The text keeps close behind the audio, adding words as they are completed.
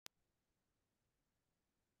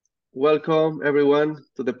Welcome everyone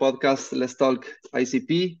to the podcast Let's Talk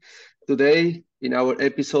ICP. Today, in our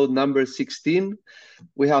episode number 16,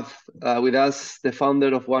 we have with us the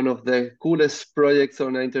founder of one of the coolest projects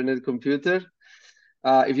on an internet computer.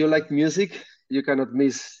 If you like music, you cannot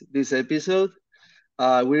miss this episode.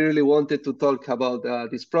 We really wanted to talk about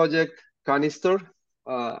this project, Canistore,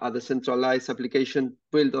 a decentralized application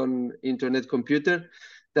built on internet computer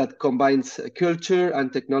that combines culture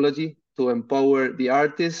and technology to empower the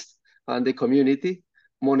artist and the community,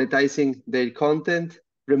 monetizing their content,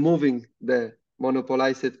 removing the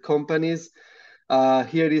monopolized companies.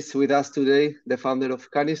 Here is with us today the founder of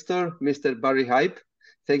Canistore, Mr. Barry Hype.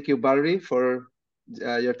 Thank you, Barry, for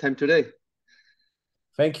your time today.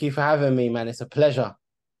 Thank you for having me, man. It's a pleasure.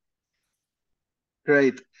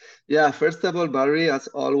 Great. Yeah, first of all, Barry, as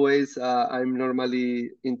always, I'm normally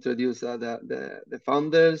introduce the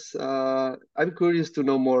founders. I'm curious to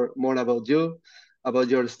know more about you, about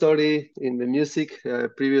your story in the music.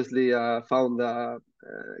 Previously found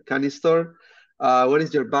Canistore. What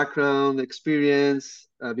is your background, experience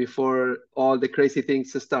before all the crazy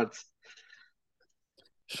things starts?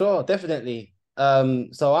 Sure, definitely.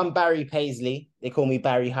 So I'm Barry Paisley. They call me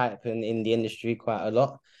Barry Hype in the industry quite a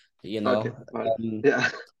lot. You Okay, know, well, yeah,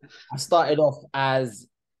 I started off as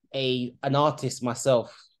an artist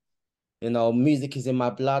myself. Music is in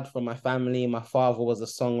my blood from my family. My father was a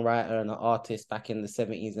songwriter and an artist back in the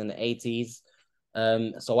 70s and the 80s.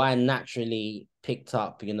 So I naturally picked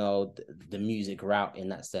up, the music route in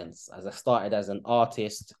that sense. As I started as an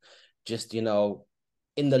artist, just, in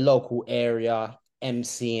the local area,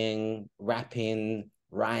 MCing, rapping,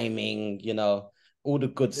 rhyming, all the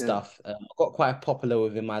good yeah. stuff. I got quite popular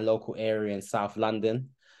within my local area in South London.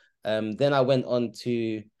 Then I went on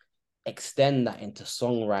to extend that into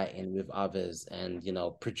songwriting with others and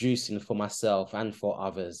producing for myself and for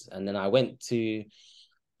others. And then I went to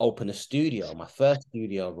open a studio, my first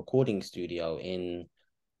recording studio in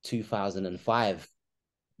 2005.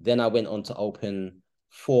 Then I went on to open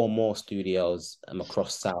four more studios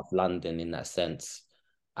across South London in that sense.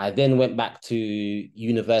 I then went back to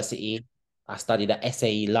university. I studied at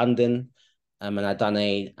SAE London, and I done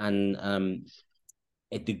a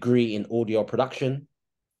degree in audio production.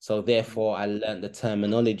 So therefore, I learned the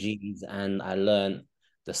terminologies and I learned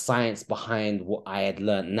the science behind what I had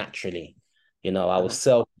learned naturally. I was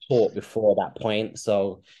Uh-huh. self-taught before that point.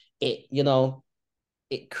 So it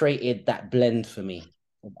created that blend for me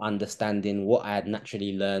of understanding what I had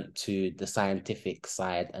naturally learned to the scientific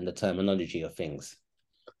side and the terminology of things.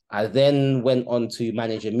 I then went on to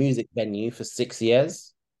manage a music venue for 6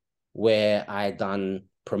 years where I done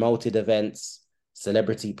promoted events,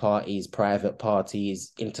 celebrity parties, private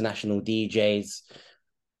parties, international DJs,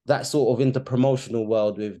 that sort of into promotional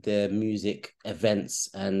world with the music events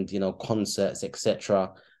and concerts,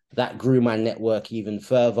 etc. That grew my network even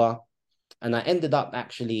further. And I ended up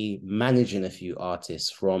actually managing a few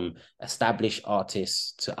artists, from established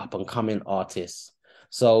artists to up and coming artists.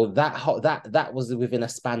 So that was within a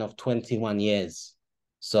span of 21 years.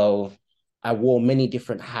 So I wore many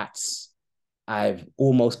different hats. I've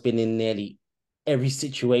almost been in nearly every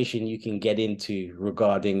situation you can get into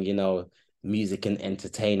regarding, music and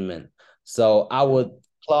entertainment. So I would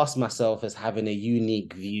class myself as having a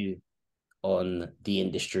unique view on the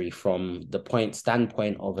industry from the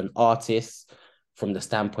standpoint of an artist, from the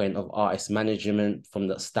standpoint of artist management, from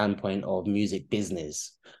the standpoint of music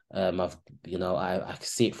business. I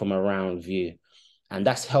see it from a round view, and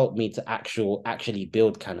that's helped me to actually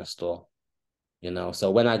build Canistore. So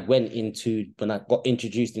when I got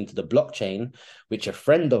introduced into the blockchain, which a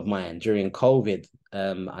friend of mine during COVID,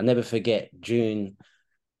 I never forget, June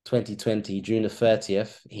 2020, June the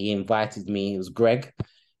 30th, he invited me. It was Greg.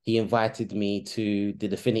 He invited me to the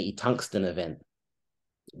Definity Tungsten event,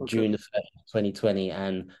 Okay. June the 30th, 2020,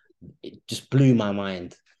 and it just blew my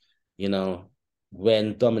mind. You know,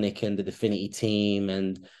 when Dominic and the Definity team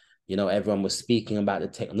and everyone was speaking about the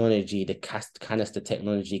technology, the canister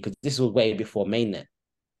technology, because this was way before mainnet,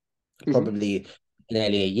 Mm-hmm. probably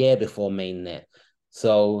nearly a year before mainnet.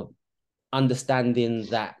 So understanding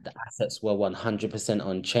that the assets were 100%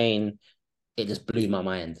 on chain, it just blew my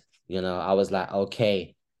mind. I was like,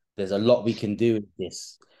 okay, there's a lot we can do with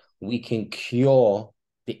this. We can cure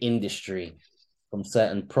the industry from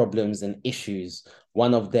certain problems and issues.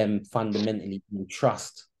 One of them fundamentally being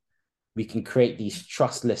trust. We can create these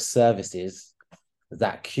trustless services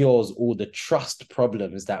that cures all the trust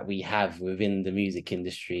problems that we have within the music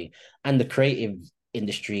industry and the creative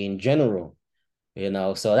industry in general.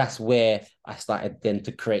 So that's where I started then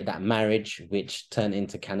to create that marriage, which turned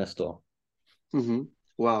into Canistore. Mm-hmm.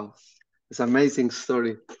 Wow, it's an amazing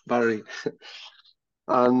story, Barry.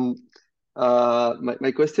 And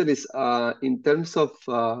my question is, in terms of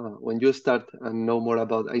when you start and know more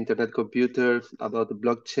about internet computers, about the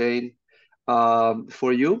blockchain,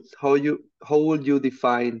 for you, how would you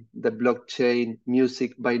define the blockchain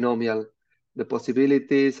music binomial? The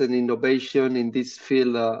possibilities and innovation in this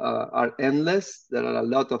field are endless. There are a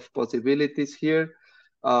lot of possibilities here.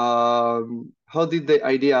 How did the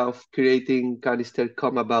idea of creating Canister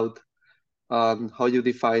come about? How you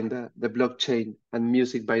define the blockchain and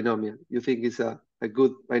music binomial? You think it's a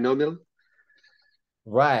good binomial?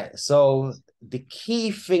 Right. So the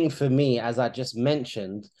key thing for me, as I just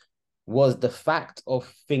mentioned, was the fact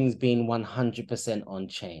of things being 100% on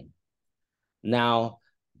chain. Now,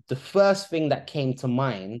 the first thing that came to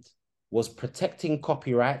mind was protecting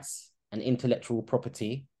copyrights and intellectual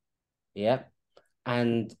property, yeah,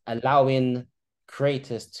 and allowing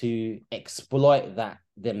creators to exploit that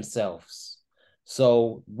themselves.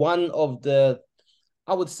 So one of the,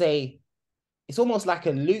 I would say, it's almost like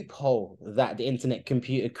a loophole that the internet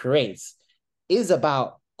computer creates is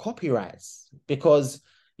about copyrights because,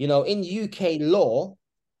 you know, in UK law,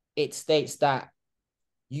 it states that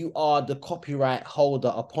you are the copyright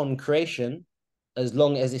holder upon creation as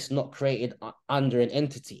long as it's not created under an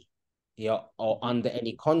entity, or under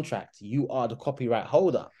any contract. You are the copyright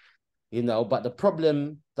holder, but the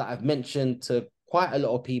problem that I've mentioned to quite a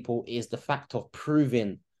lot of people is the fact of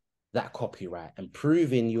proving that copyright and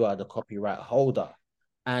proving you are the copyright holder.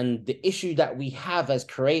 And the issue that we have as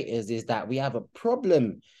creators is that we have a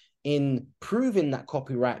problem in proving that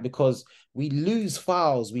copyright because we lose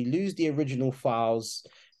files, we lose the original files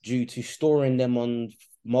due to storing them on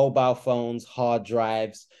mobile phones, hard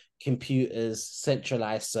drives, computers,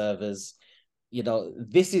 centralized servers.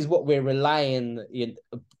 This is what we're relying in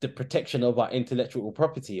the protection of our intellectual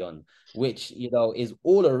property on, which, is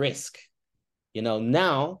all a risk.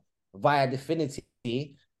 Now via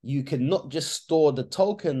Dfinity, you can not just store the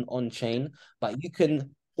token on chain, but you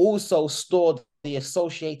can also store the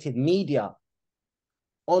associated media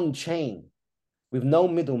on chain with no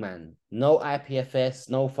middleman, no IPFS,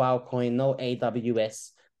 no Filecoin, no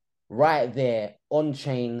AWS, right there on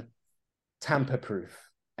chain, tamper proof,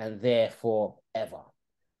 and therefore ever.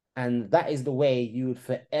 And that is the way you would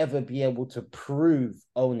forever be able to prove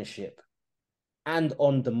ownership and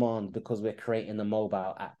on demand because we're creating a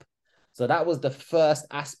mobile app. So that was the first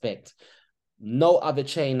aspect. No other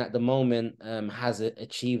chain at the moment has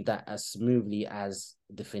achieved that as smoothly as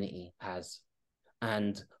Dfinity has.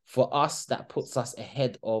 And for us, that puts us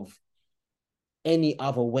ahead of any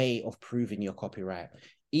other way of proving your copyright,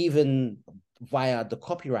 even via the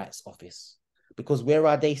Copyrights Office. Because where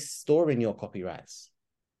are they storing your copyrights?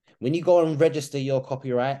 When you go and register your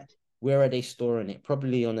copyright, where are they storing it?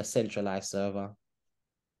 Probably on a centralized server,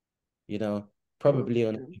 probably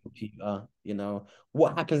on a computer.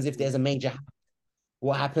 What happens if there's a major,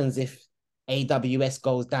 what happens if AWS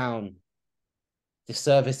goes down? The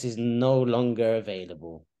service is no longer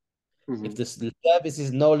available. Mm-hmm. If the service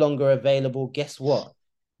is no longer available, guess what?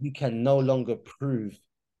 You can no longer prove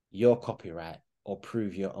your copyright or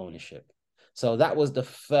prove your ownership. So that was the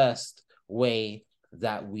first way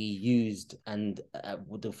that we used, and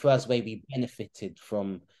the first way we benefited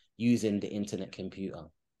from using the internet computer,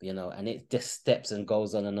 and it just steps and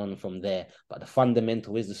goes on and on from there. But the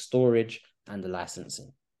fundamental is the storage and the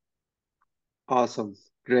licensing. Awesome.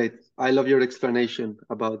 Great. I love your explanation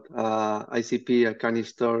about ICP,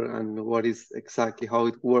 Canistore, and what is exactly how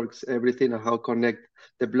it works, everything, and how connect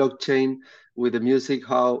the blockchain with the music,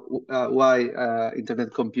 why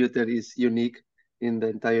internet computer is unique in the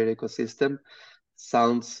entire ecosystem.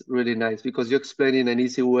 Sounds really nice because you explain in an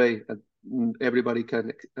easy way that everybody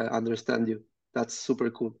can understand you. That's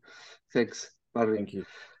super cool. Thanks, Barry. Thank you.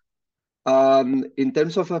 In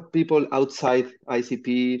terms of people outside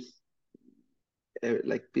ICP,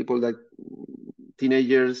 like people like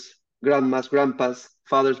teenagers, grandmas, grandpas,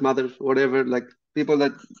 fathers, mothers, whatever, like people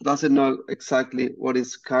that doesn't know exactly what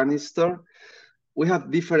is Canistore. We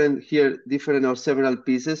have different or several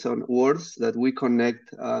pieces on words that we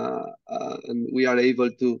connect and we are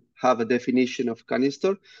able to have a definition of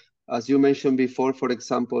Canistore. As you mentioned before, for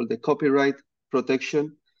example, the copyright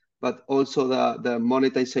protection, but also the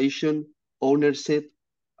monetization, ownership,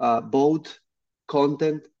 both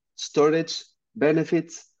content, storage,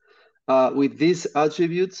 benefits. With these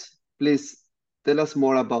attributes, please tell us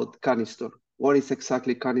more about Canistore. What is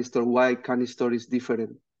exactly Canistore? Why Canistore is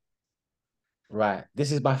different? Right.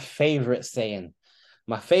 This is my favorite saying.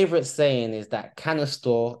 My favorite saying is that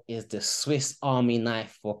Canistore is the Swiss Army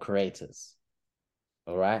knife for creators.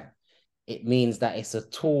 All right. It means that it's a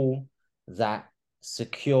tool that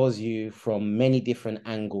secures you from many different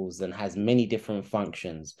angles and has many different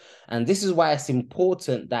functions. And this is why it's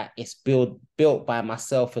important that it's built by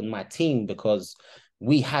myself and my team, because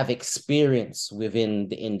we have experience within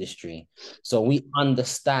the industry. So we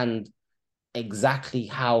understand exactly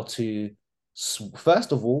how to,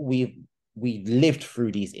 first of all, we've lived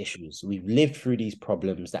through these issues. We've lived through these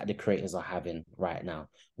problems that the creators are having right now.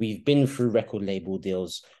 We've been through record label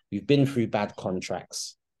deals. We've been through bad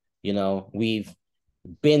contracts. We've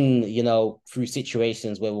been, through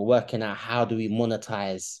situations where we're working out how do we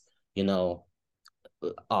monetize,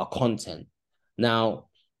 our content. Now,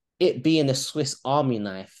 it being a Swiss Army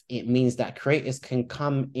knife, it means that creators can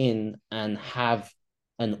come in and have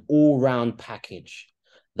an all-round package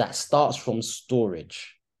that starts from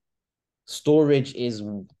storage. Storage is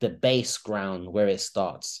the base ground where it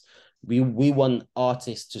starts. We want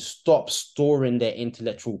artists to stop storing their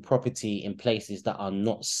intellectual property in places that are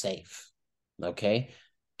not safe. Okay,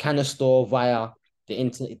 Canistore via the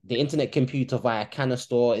internet computer via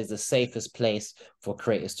Canistore is the safest place for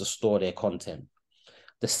creators to store their content.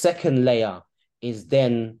 The second layer is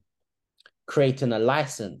then creating a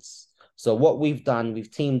license. So what we've done,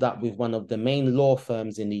 we've teamed up with one of the main law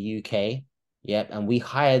firms in the UK. Yep, and we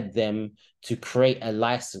hired them to create a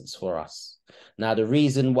license for us. Now, the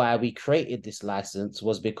reason why we created this license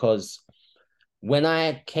was because when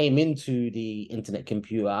I came into the internet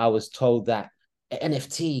computer, I was told that an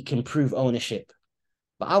NFT can prove ownership.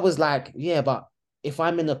 But I was like, yeah, but if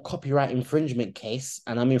I'm in a copyright infringement case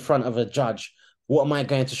and I'm in front of a judge, what am I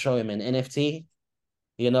going to show him, an NFT?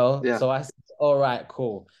 Yeah. So I said, all right,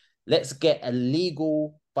 cool. Let's get a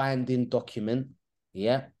legal binding document.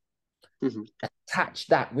 Yeah. Mm-hmm. Attach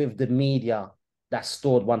that with the media that's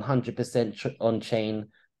stored 100% on chain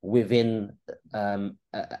within a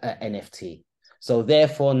NFT. So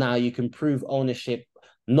therefore, now you can prove ownership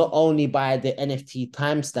not only by the NFT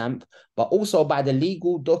timestamp, but also by the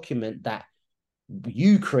legal document that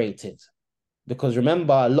you created. Because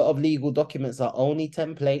remember, a lot of legal documents are only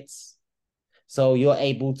templates. So you're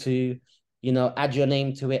able to, add your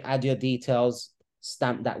name to it, add your details,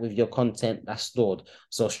 stamp that with your content that's stored.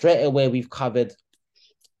 So straight away, we've covered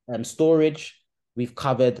storage, we've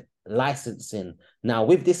covered licensing. Now,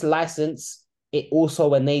 with this license, it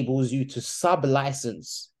also enables you to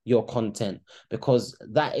sub-license your content, because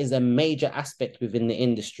that is a major aspect within the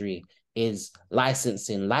industry, is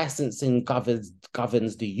licensing. Licensing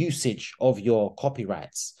governs the usage of your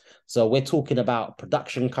copyrights. So we're talking about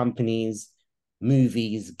production companies,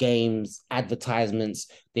 movies, games, advertisements,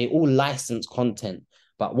 they all license content.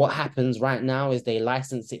 But what happens right now is they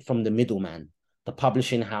license it from the middleman, the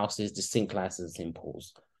publishing houses, the sync licensing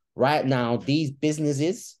pools. Right now, these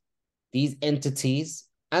businesses, these entities,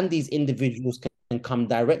 and these individuals can come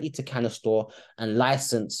directly to Canistore and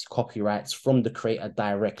license copyrights from the creator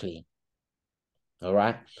directly. All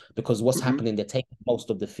right, because what's happening, they're taking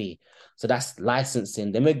most of the fee. So that's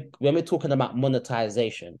licensing. Then when we're talking about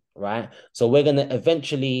monetization, right? So we're going to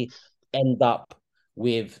eventually end up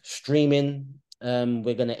with streaming.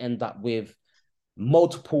 We're going to end up with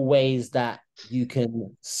multiple ways that you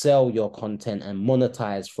can sell your content and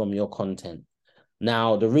monetize from your content.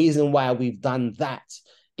 Now, the reason why we've done that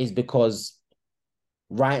is because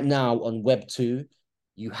right now on Web2,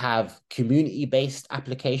 you have community-based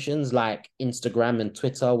applications like Instagram and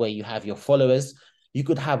Twitter, where you have your followers. You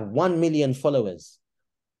could have 1 million followers.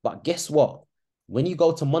 But guess what? When you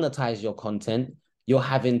go to monetize your content, you're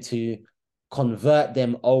having to convert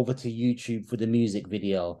them over to YouTube for the music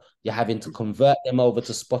video. You're having to convert them over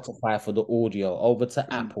to Spotify for the audio, over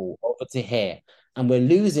to Apple, over to here. And we're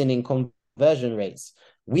losing in conversion rates.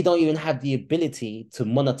 We don't even have the ability to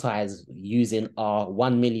monetize using our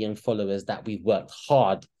 1 million followers that we've worked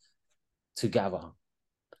hard to gather.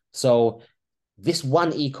 So this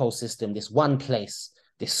one ecosystem, this one place,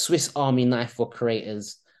 this Swiss Army knife for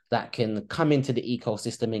creators that can come into the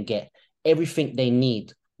ecosystem and get everything they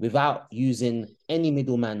need without using any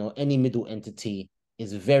middleman or any middle entity,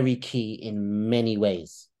 is very key in many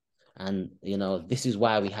ways. And, this is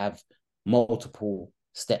why we have multiple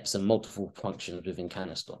steps and multiple functions within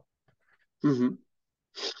Canistore. And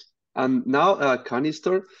now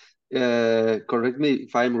Canistore, correct me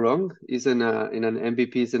if I'm wrong, is in an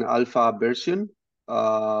MVP, is an alpha version,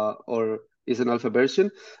 or is an alpha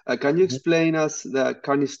version. Can you explain us the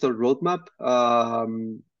Canistore roadmap?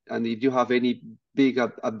 And if you have any big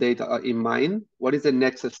update in mind, what is the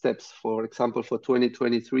next steps, for example, for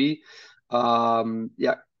 2023?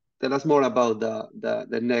 Yeah, tell us more about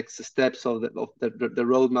the next steps of the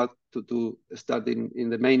roadmap to start in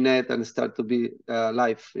the mainnet and start to be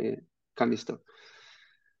live Canistore.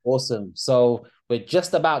 Awesome. So we're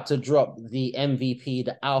just about to drop the MVP,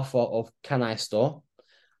 the alpha of Canistore,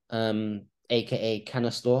 aka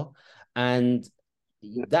Canistore, and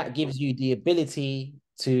Yeah. that gives you the ability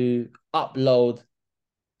to upload,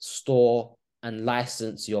 store, and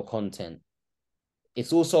license your content.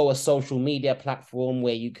 It's also a social media platform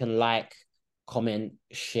where you can like, comment,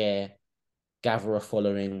 share, gather a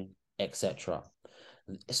following, etc.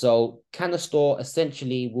 So Canistore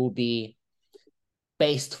essentially will be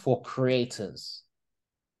based for creators,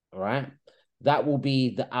 all right? That will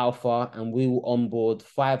be the alpha, and we will onboard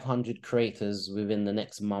 500 creators within the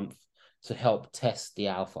next month to help test the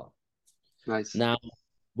alpha. Nice. Now,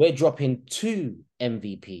 we're dropping 2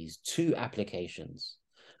 MVPs, 2 applications.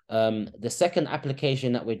 The second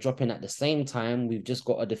application that we're dropping at the same time, we've just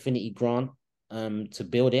got a Definity grant to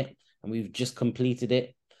build it, and we've just completed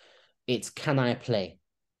it. It's Can I Play?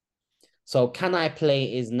 So Can I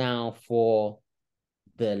Play is now for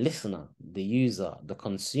the listener, the user, the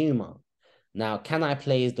consumer. Now, Can I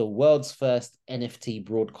Play is the world's first NFT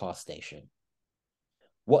broadcast station.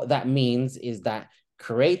 What that means is that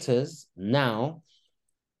creators now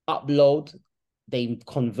upload, they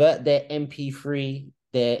convert their MP3,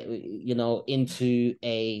 into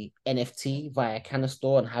a NFT via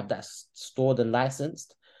Canistore and have that stored and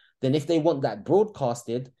licensed. Then if they want that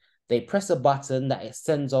broadcasted, they press a button that it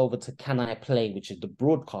sends over to Can I Play, which is the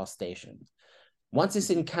broadcast station. Once it's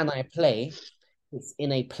in Can I Play, it's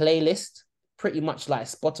in a playlist, pretty much like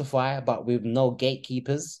Spotify, but with no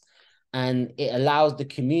gatekeepers. And it allows the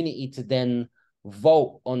community to then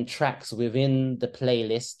vote on tracks within the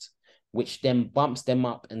playlist, which then bumps them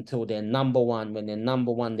up until they're number one. When they're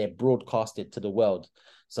number one, they're broadcasted to the world.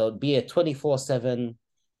 So it'd be a 24/7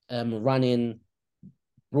 running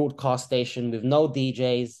broadcast station with no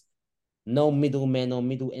DJs, no middlemen or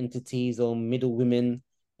middle entities or middle women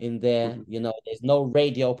in there. Mm-hmm. There's no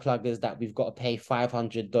radio pluggers that we've got to pay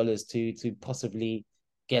 $500 to possibly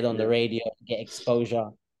get on the radio, get exposure.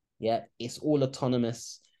 Yeah, it's all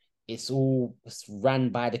autonomous. It's run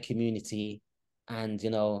by the community, and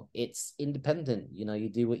it's independent. You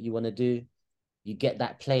do what you want to do. You get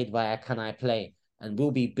that played via Can I Play, and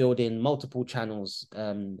we'll be building multiple channels,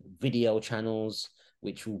 video channels,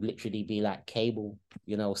 which will literally be like cable,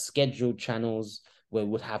 scheduled channels where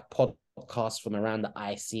we'll have podcasts from around the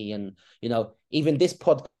IC. And, even this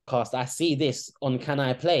podcast, I see this on Can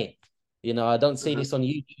I Play? I don't see this on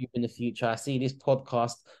YouTube in the future. I see this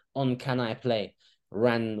podcast on Can I Play,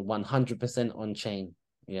 ran 100% on chain,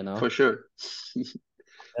 For sure.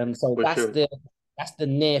 So For that's sure. the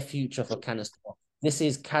near future for Canistore. This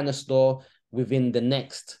is Canistore within the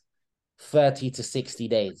next 30 to 60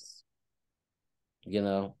 days.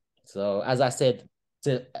 So as I said,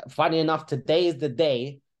 funny enough, today is the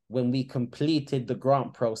day when we completed the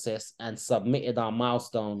grant process and submitted our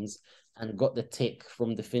milestones and got the tick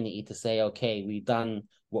from Definity to say, okay, we've done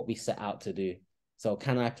what we set out to do. So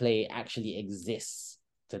Can I Play actually exists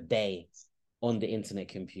today on the internet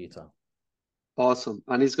computer. Awesome.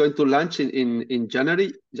 And it's going to launch in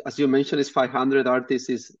January. As you mentioned, it's 500 artists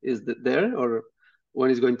is there, or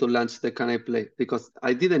when is going to launch the Can I Play? Because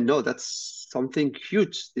I didn't know that's something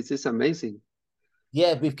huge. This is amazing.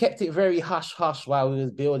 Yeah, we've kept it very hush hush while we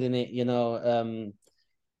was building it.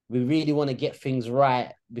 We really want to get things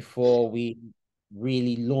right before we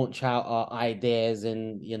really launch out our ideas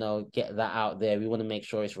and get that out there. We want to make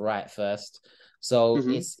sure it's right first. So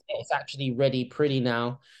it's actually ready pretty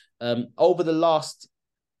now. Over the last,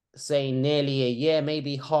 say, nearly a year,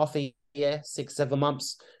 maybe half a year, 6-7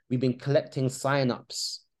 months, we've been collecting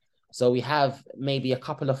signups. So we have maybe a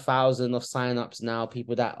couple of thousand of signups now,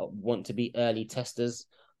 people that want to be early testers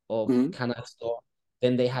of Canistore.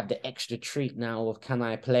 Then they have the extra treat now of Can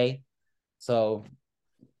I Play? So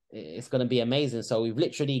it's going to be amazing. So we've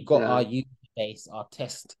literally got our user base, our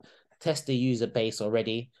tester user base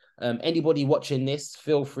already. Anybody watching this,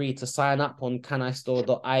 feel free to sign up on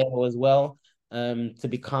canistore.io as well to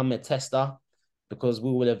become a tester, because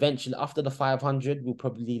we will eventually, after the 500, we'll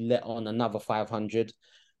probably let on another 500.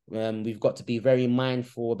 We've got to be very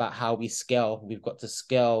mindful about how we scale. We've got to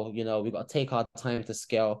scale, we've got to take our time to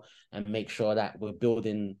scale and make sure that we're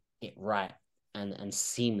building it right and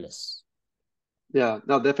seamless. Yeah,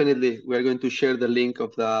 no, definitely. We're going to share the link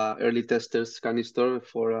of the early testers Canistore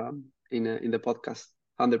for in the podcast,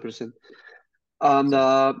 100%. And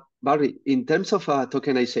Barry, in terms of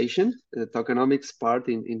tokenization, the tokenomics part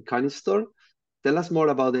in Canistore, tell us more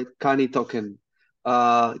about the Cani token,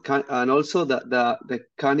 and also the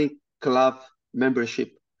Cani Club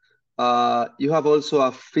membership. You have also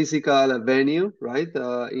a physical venue, right?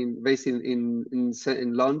 Based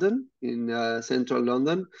in London, in central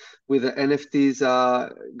London, with the NFTs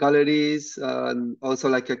galleries, and also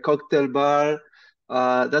like a cocktail bar.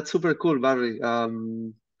 That's super cool, Barry.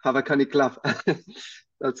 Have a canny club.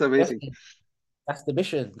 That's amazing. That's the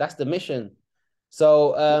mission. That's the mission.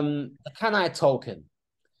 So the Can token,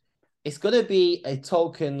 it's gonna be a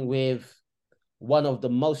token with one of the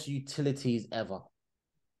most utilities ever.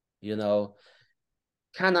 You know,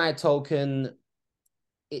 Can token,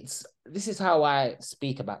 this is how I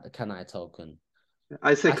speak about the Can token.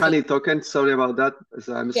 I say I think, canny token. Sorry about that.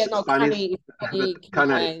 So I'm yeah, no, Spanish, but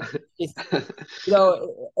can I? it's,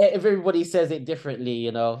 everybody says it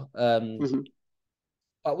differently, Mhm.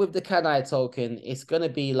 but with the Can token, it's gonna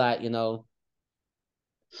be like, use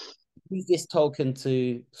this token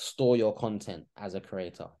to store your content as a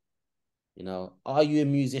creator. Are you a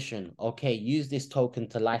musician? Okay, use this token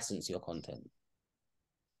to license your content.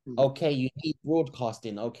 Okay, you need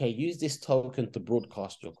broadcasting. Okay, use this token to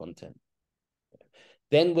broadcast your content.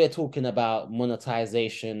 Then we're talking about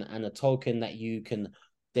monetization and a token that you can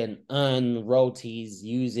then earn royalties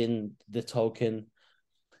using the token.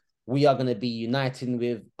 We are going to be uniting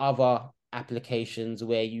with other applications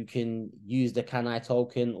where you can use the Can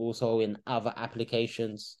token also in other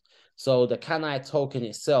applications. So the Can token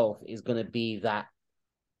itself is going to be that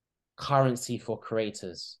currency for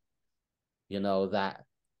creators, that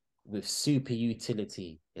with super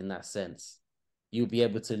utility in that sense. You'll be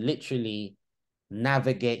able to literally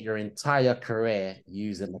navigate your entire career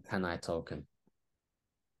using the Can token.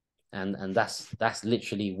 And that's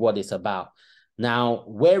literally what it's about. Now,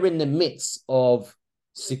 we're in the midst of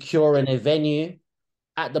securing a venue.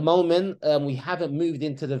 At the moment, we haven't moved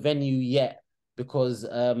into the venue yet because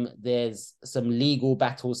there's some legal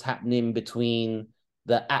battles happening between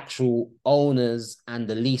the actual owners and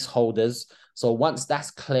the leaseholders. So once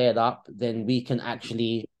that's cleared up, then we can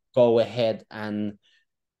actually go ahead and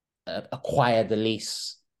acquire the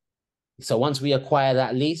lease. So once we acquire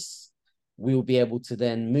that lease, we'll be able to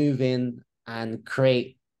then move in and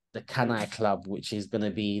create the Can Club, which is going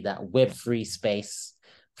to be that Web3 space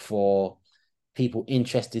for people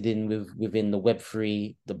interested within the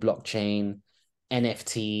Web3, the blockchain,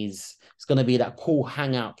 NFTs. It's going to be that cool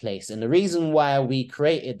hangout place. And the reason why we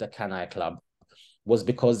created the Can Club was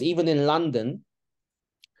because even in London,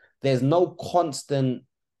 there's no constant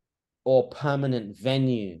or permanent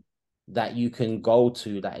venue that you can go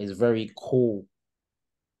to that is very cool,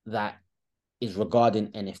 that is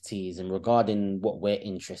regarding NFTs and regarding what we're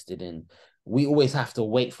interested in. We always have to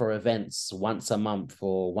wait for events once a month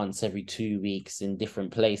or once every 2 weeks in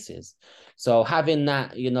different places. So having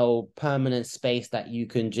that, permanent space that you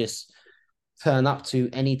can just turn up to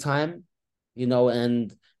anytime,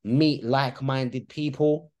 and meet like-minded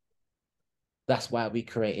people, that's why we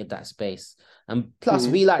created that space. And plus,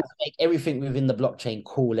 we like to make everything within the blockchain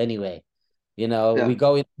cool anyway. We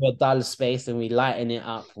go into a dull space and we lighten it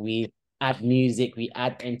up. We add music, we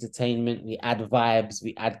add entertainment, we add vibes,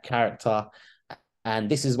 we add character. And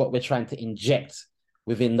this is what we're trying to inject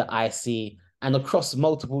within the IC and across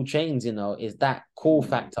multiple chains, is that cool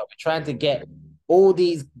factor. We're trying to get all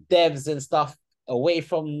these devs and stuff away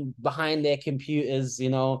from behind their computers,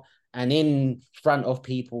 and in front of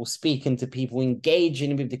people, speaking to people,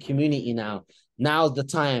 engaging with the community now. Now's the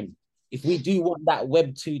time. If we do want that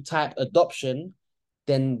Web2 type adoption,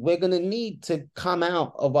 then we're going to need to come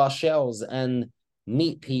out of our shells and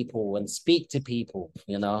meet people and speak to people,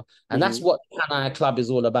 and that's what Can Club is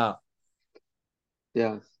all about.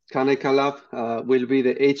 Yeah, Can Club will be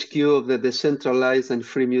the HQ of the decentralized and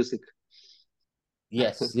free music.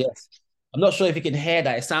 Yes, yes. I'm not sure if you can hear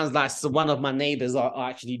that. It sounds like one of my neighbors are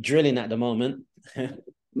actually drilling at the moment.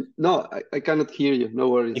 No, I cannot hear you. No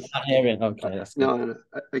worries. You can't hear it? Okay, that's good. No,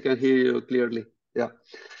 I can hear you clearly. Yeah.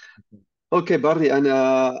 Okay, Barry, and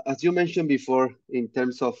as you mentioned before, in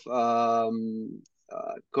terms of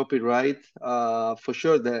copyright, for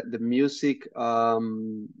sure the music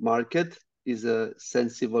market is a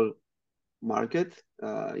sensible market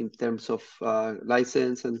in terms of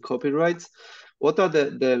license and copyrights. What are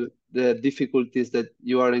the difficulties that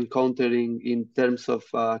you are encountering in terms of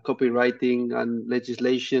copywriting and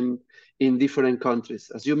legislation in different countries?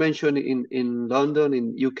 As you mentioned, in London,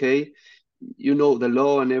 in UK, you know the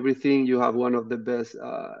law and everything. You have one of the best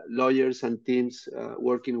lawyers and teams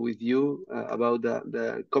working with you about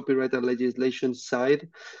the copyright and legislation side.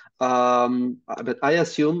 But I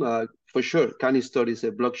assume for sure, Canistore is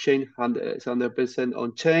a blockchain, 100%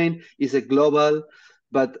 on chain, is a global.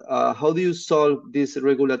 But how do you solve these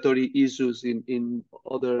regulatory issues in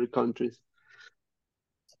other countries?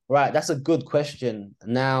 Right, that's a good question.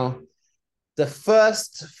 Now, the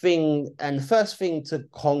first thing to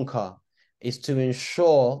conquer is to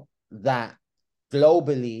ensure that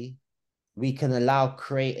globally we can allow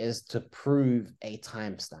creators to prove a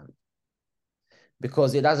timestamp.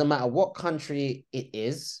 Because it doesn't matter what country it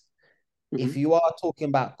is, if you are talking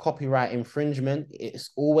about copyright infringement,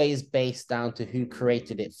 it's always based down to who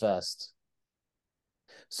created it first.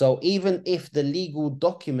 So even if the legal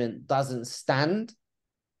document doesn't stand,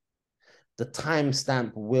 the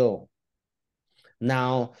timestamp will.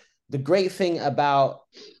 Now, the great thing about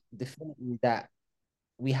Definity that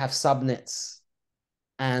we have subnets,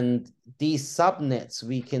 and these subnets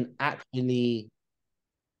we can actually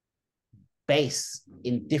base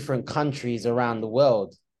in different countries around the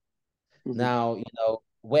world. Now,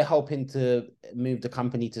 we're hoping to move the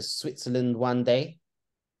company to Switzerland one day.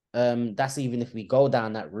 That's even if we go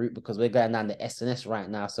down that route, because we're going down the SNS right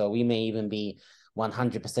now, so we may even be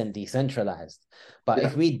 100% decentralized. But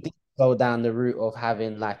if we did go down the route of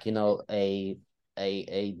having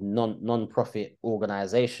a non-profit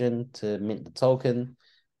organization to mint the token,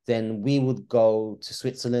 then we would go to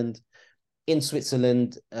Switzerland. In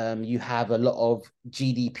Switzerland, you have a lot of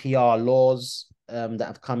GDPR laws that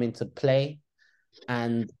have come into play,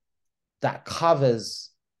 and that covers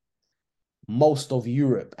most of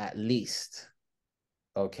Europe at least.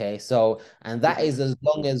 Okay, so, and that is as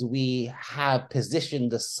long as we have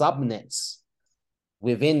positioned the subnets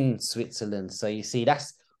within Switzerland. So you see,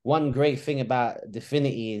 that's one great thing about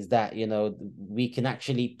Definity, is that, we can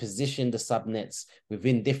actually position the subnets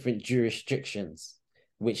within different jurisdictions,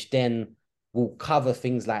 which then will cover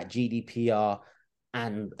things like GDPR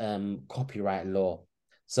and copyright law.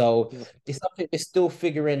 So it's something we're still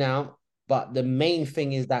figuring out. But the main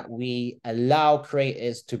thing is that we allow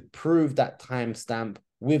creators to prove that timestamp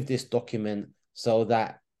with this document, so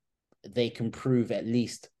that they can prove at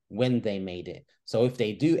least when they made it. So if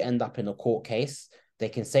they do end up in a court case, they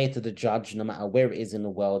can say to the judge, no matter where it is in the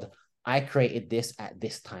world, I created this at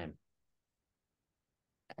this time.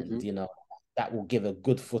 And, that will give a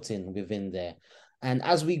good footing within there. And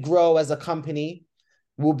as we grow as a company,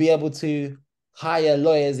 we'll be able to hire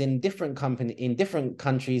lawyers in different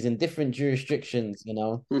countries, in different jurisdictions,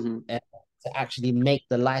 to actually make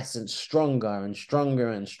the license stronger and stronger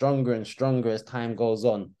and stronger and stronger as time goes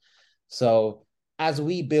on. So as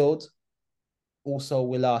we build, also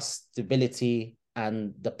will our stability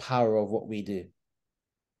and the power of what we do.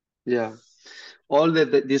 Yeah. All the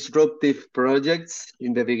disruptive projects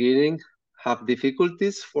in the beginning have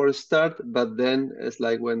difficulties for a start, but then it's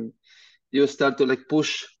like when you start to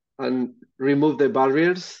push and remove the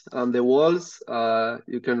barriers and the walls,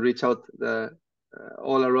 you can reach out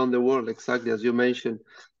all around the world, exactly as you mentioned.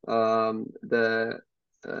 The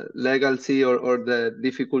legality or the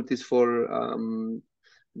difficulties for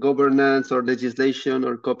governance or legislation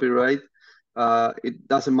or copyright, it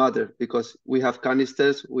doesn't matter, because we have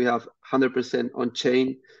canisters, we have 100% on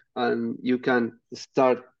chain, and you can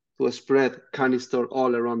start to spread Canistore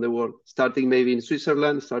all around the world, starting maybe in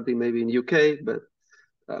Switzerland, starting maybe in UK, but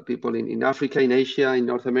people in Africa, in Asia, in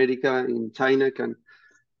North America, in China can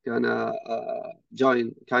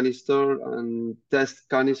join Canistore and test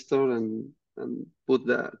Canistore and put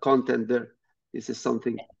the content there. This is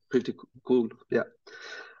something pretty cool. Yeah.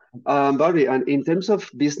 Barry, and in terms of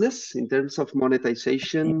business, in terms of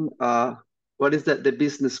monetization, what is the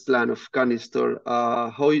business plan of Canistore?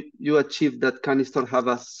 How you achieve that Canistore have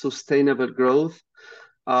a sustainable growth?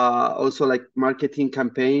 Also like marketing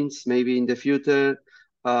campaigns, maybe in the future,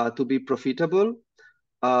 to be profitable.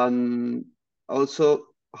 Also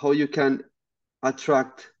how you can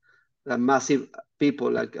attract a massive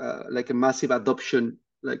people, like a massive adoption,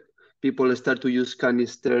 like people start to use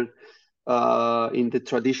Canistore in the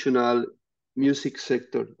traditional music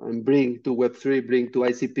sector and bring to Web3, bring to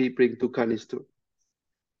ICP, bring to Canistore?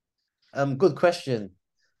 Good question.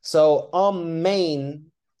 So our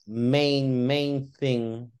main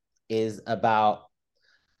thing is about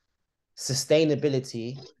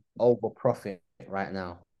sustainability over profit right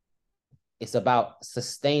now. It's about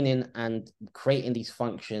sustaining and creating these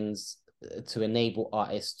functions to enable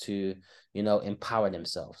artists to, empower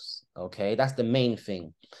themselves. Okay, that's the main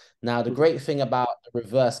thing. Now, the great thing about the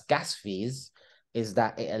reverse gas fees is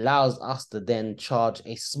that it allows us to then charge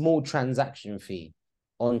a small transaction fee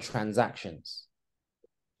on transactions.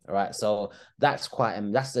 All right, so that's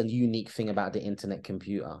a unique thing about the internet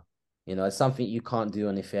computer. It's something you can't do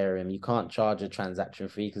on Ethereum. You can't charge a transaction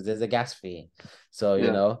fee because there's a gas fee.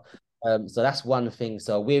 So, so that's one thing.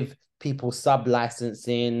 So with people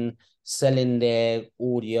sub-licensing, selling their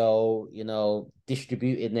audio,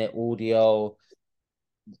 distributing their audio,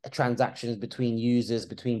 transactions between users,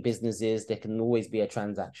 between businesses, there can always be a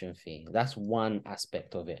transaction fee. That's one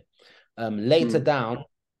aspect of it. Later down,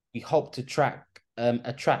 we hope to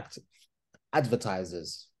attract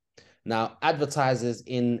advertisers. Now, advertisers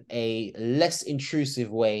in a less intrusive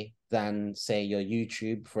way than, say, your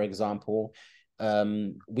YouTube, for example.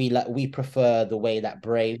 We prefer the way that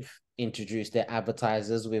Brave introduced their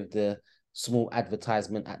advertisers with the small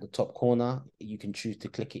advertisement at the top corner. You can choose to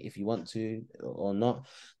click it if you want to or not.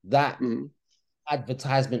 That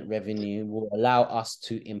advertisement revenue will allow us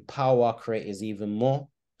to empower our creators even more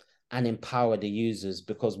and empower the users,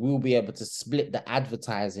 because we'll be able to split the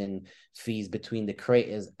advertising fees between the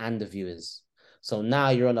creators and the viewers. So now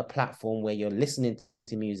you're on a platform where you're listening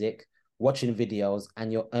to music, watching videos,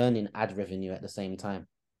 and you're earning ad revenue at the same time.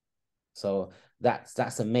 So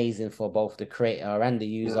that's amazing for both the creator and the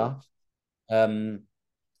user.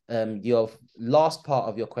 Your last part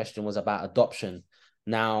of your question was about adoption.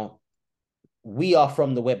 Now, we are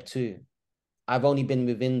from the Web 2. I've only been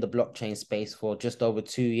within the blockchain space for just over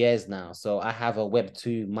 2 years now. So I have a Web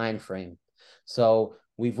 2 mind frame. So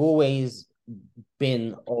we've always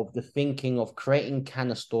been of the thinking of creating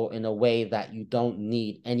Canistore in a way that you don't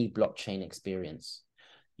need any blockchain experience.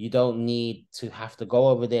 You don't need to have to go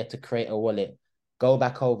over there to create a wallet, go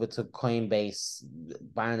back over to Coinbase,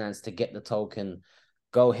 Binance to get the token,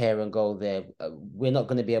 go here and go there. We're not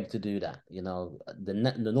going to be able to do that. You know, the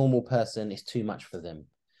normal person is too much for them.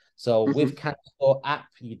 So with Canistore app,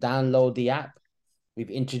 you download the app.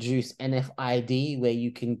 We've introduced NFID, where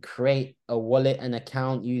you can create a wallet and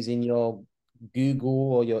account using your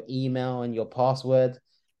Google or your email and your password.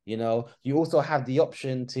 You know, you also have the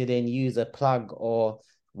option to then use a plug or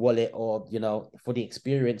wallet, or, you know, for the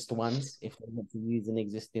experienced ones, if they want to use an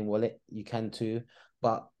existing wallet, you can too.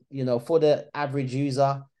 But, you know, for the average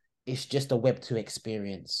user, it's just a Web2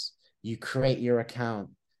 experience. You create your account.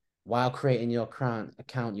 While creating your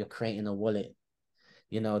account, you're creating a wallet.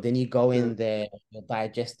 You know, then you go in there, you're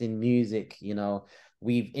digesting music. You know,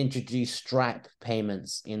 we've introduced Stripe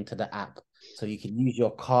payments into the app, so you can use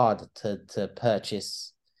your card to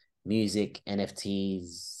purchase music,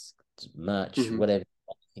 NFTs, merch, whatever.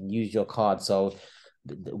 You can use your card. So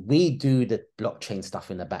we do the blockchain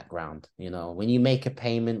stuff in the background. You know, when you make a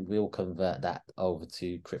payment, we'll convert that over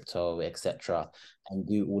to crypto, etc., and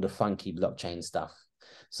do all the funky blockchain stuff.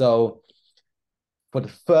 So for the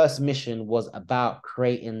first mission was about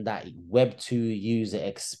creating that Web2 user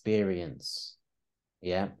experience.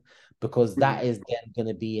 Yeah. Because that is then going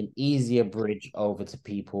to be an easier bridge over to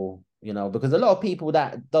people, you know, because a lot of people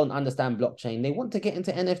that don't understand blockchain, they want to get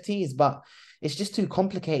into NFTs, but it's just too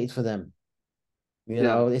complicated for them. You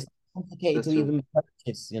know, it's complicated to even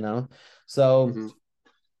purchase, you know. So,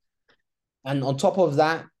 and on top of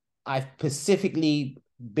that, I've specifically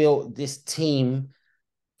built this team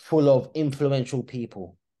full of influential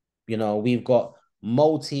people. You know, we've got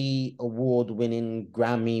multi-award winning,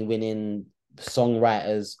 Grammy winning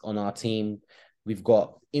songwriters on our team. We've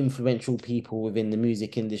got influential people within the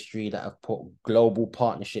music industry that have put global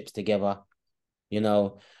partnerships together. You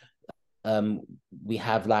know, we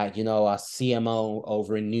have, like, you know, our CMO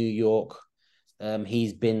over in New York.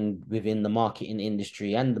 He's been within the marketing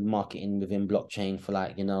industry and the marketing within blockchain for,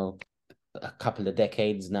 like, you know, a couple of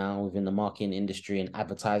decades now within the marketing industry and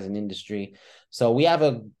advertising industry. So we have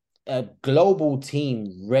a global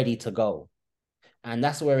team ready to go. And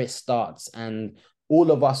that's where it starts. And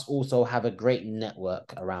all of us also have a great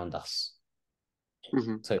network around us.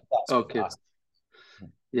 So that's Okay. us.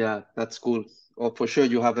 Yeah, that's cool. Oh, for sure,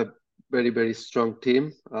 you have a very, very strong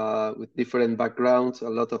team with different backgrounds, a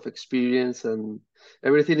lot of experience, and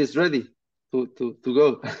everything is ready to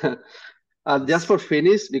go. And just for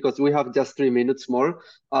finish, because we have just 3 minutes more,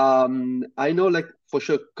 I know, like, for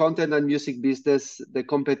sure, content and music business, the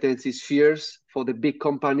competence is fierce for the big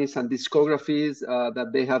companies and discographies that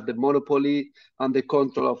they have the monopoly and the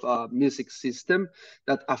control of music system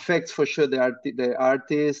that affects for sure the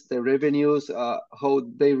artists, the revenues, how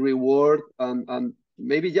they reward, and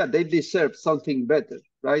maybe, yeah, they deserve something better,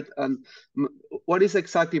 right? And what is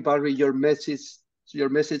exactly, Barry, your message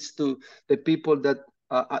to the people that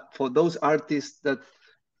for those artists that,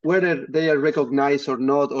 whether they are recognized or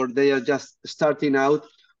not, or they are just starting out,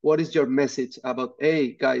 what is your message about,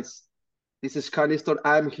 hey, guys, this is Canistore,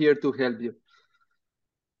 I'm here to help you?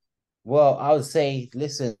 Well, I would say,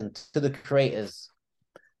 listen to the creators.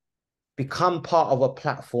 Become part of a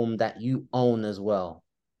platform that you own as well.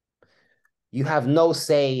 You have no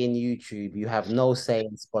say in YouTube. You have no say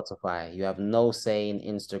in Spotify. You have no say in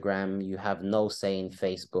Instagram. You have no say in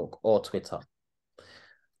Facebook or Twitter.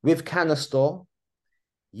 With Canistore,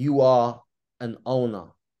 you are an owner.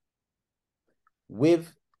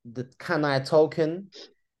 With the Canai token,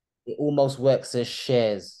 it almost works as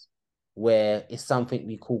shares, where it's something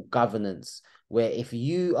we call governance, where if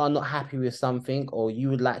you are not happy with something or you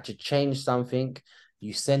would like to change something,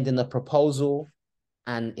 you send in a proposal,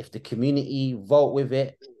 and if the community vote with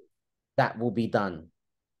it, that will be done.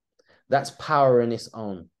 That's power in its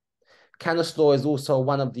own. Canistore is also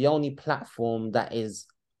one of the only platform that is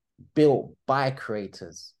built by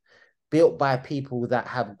creators, built by people that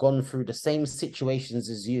have gone through the same situations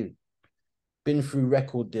as you, been through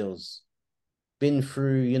record deals, been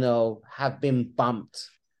through, have been bumped,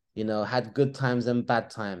 had good times and bad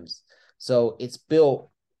times. So it's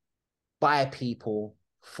built by people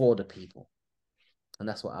for the people. And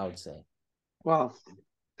that's what I would say. Wow.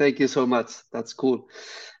 Thank you so much. That's cool.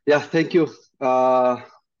 Yeah, thank you,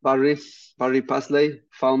 Barry, Barry Paisley,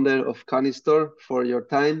 founder of Canistore, for your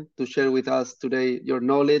time to share with us today your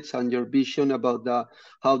knowledge and your vision about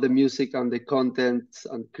how the music and the content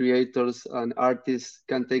and creators and artists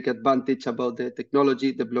can take advantage about the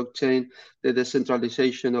technology, the blockchain, the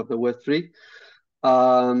decentralization of the Web3.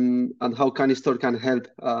 And how Canistore can help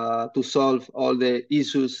to solve all the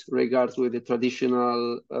issues regards with the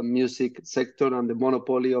traditional music sector and the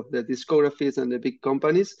monopoly of the discographies and the big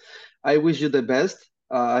companies. I wish you the best.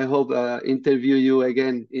 I hope interview you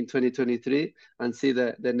again in 2023 and see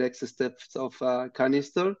the next steps of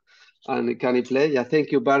Canistore and can it play. Yeah,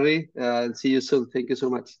 thank you, Barry, and see you soon. Thank you so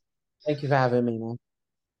much. Thank you for having me, man.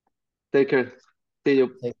 Take care. See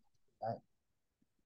you.